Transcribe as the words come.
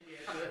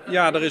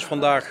Ja, er is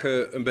vandaag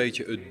een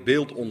beetje het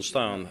beeld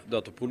ontstaan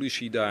dat de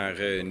politie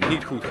daar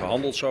niet goed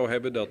gehandeld zou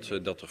hebben.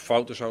 Dat er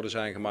fouten zouden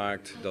zijn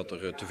gemaakt, dat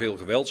er te veel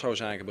geweld zou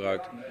zijn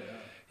gebruikt.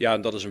 Ja,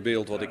 en dat is een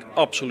beeld wat ik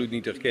absoluut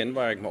niet herken,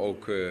 waar ik me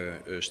ook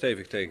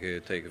stevig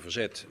tegen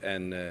verzet.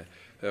 En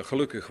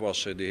gelukkig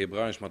was de heer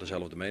Bruinsma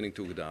dezelfde mening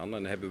toegedaan.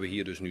 En hebben we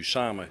hier dus nu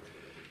samen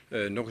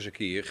nog eens een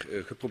keer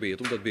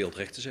geprobeerd om dat beeld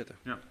recht te zetten.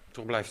 Ja.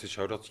 Toch blijft het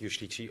zo dat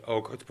justitie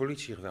ook het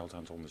politiegeweld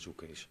aan het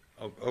onderzoeken is.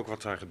 Ook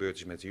wat daar gebeurd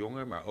is met de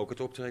jongen, maar ook het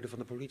optreden van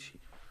de politie.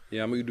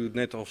 Ja, maar u doet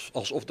net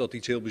alsof dat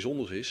iets heel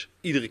bijzonders is.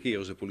 Iedere keer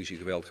als de politie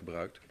geweld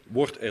gebruikt,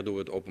 wordt er door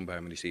het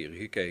Openbaar Ministerie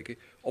gekeken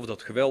of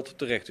dat geweld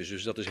terecht is.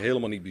 Dus dat is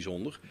helemaal niet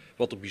bijzonder.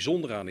 Wat er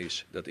bijzonder aan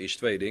is, dat is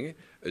twee dingen.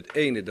 Het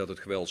ene, dat het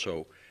geweld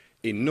zo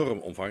enorm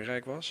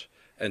omvangrijk was.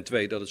 En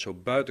twee, dat het zo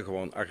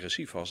buitengewoon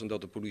agressief was en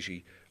dat de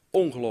politie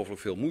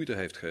ongelooflijk veel moeite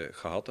heeft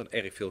gehad en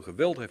erg veel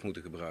geweld heeft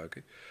moeten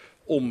gebruiken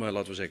om,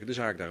 laten we zeggen, de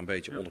zaak daar een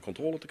beetje onder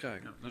controle te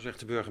krijgen. Ja, dan zegt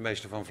de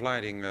burgemeester van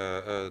Vlaarding,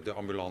 de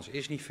ambulance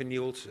is niet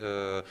vernield.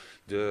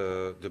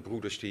 De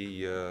broeders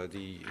die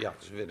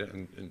ze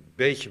werden een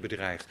beetje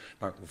bedreigd,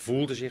 maar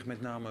voelden zich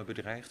met name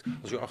bedreigd.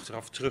 Als u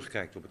achteraf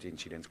terugkijkt op het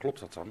incident, klopt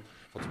dat dan,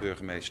 wat de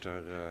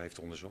burgemeester heeft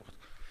onderzocht?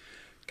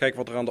 Kijk,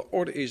 wat er aan de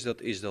orde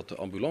is dat de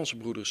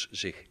ambulancebroeders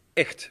zich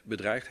echt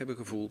bedreigd hebben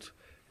gevoeld.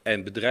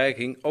 En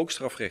bedreiging, ook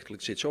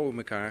strafrechtelijk, zit zo in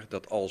elkaar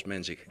dat als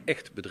men zich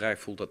echt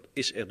bedreigd voelt, dat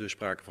is er dus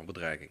sprake van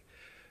bedreiging.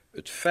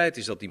 Het feit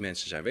is dat die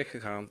mensen zijn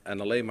weggegaan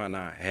en alleen maar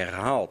na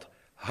herhaald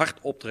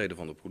hard optreden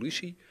van de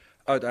politie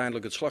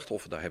uiteindelijk het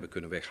slachtoffer daar hebben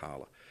kunnen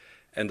weghalen.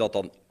 En dat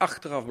dan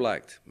achteraf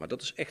blijkt, maar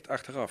dat is echt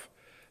achteraf,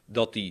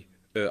 dat die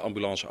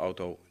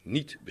ambulanceauto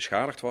niet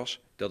beschadigd was.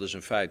 Dat is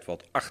een feit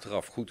wat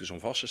achteraf goed is om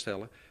vast te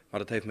stellen, maar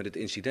dat heeft met het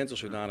incident als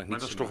zodanig niets te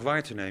maken. Maar dat is toch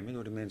waar te nemen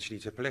door de mensen die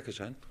ter plekke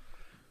zijn?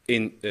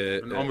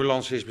 Een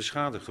ambulance is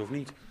beschadigd of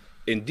niet?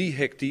 In die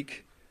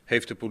hectiek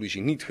heeft de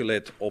politie niet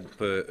gelet op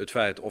het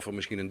feit of er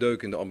misschien een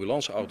deuk in de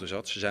ambulanceauto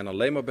zat. Ze zijn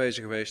alleen maar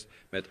bezig geweest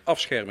met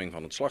afscherming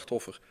van het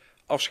slachtoffer,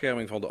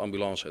 afscherming van de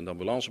ambulance en de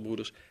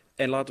ambulancebroeders.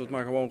 En laten we het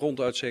maar gewoon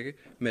ronduit zeggen,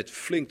 met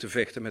flink te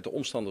vechten met de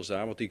omstanders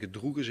daar, want die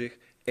gedroegen zich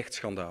echt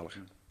schandalig.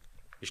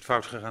 Is het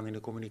fout gegaan in de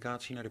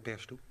communicatie naar de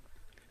pers toe?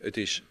 Het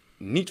is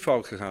niet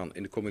fout gegaan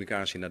in de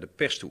communicatie naar de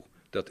pers toe.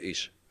 Dat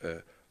is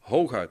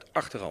hooguit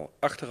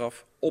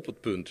achteraf op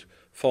het punt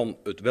van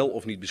het wel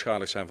of niet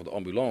beschadigd zijn van de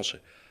ambulance,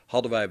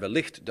 hadden wij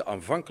wellicht de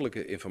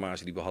aanvankelijke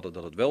informatie die we hadden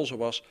dat het wel zo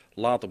was,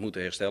 later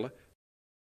moeten herstellen.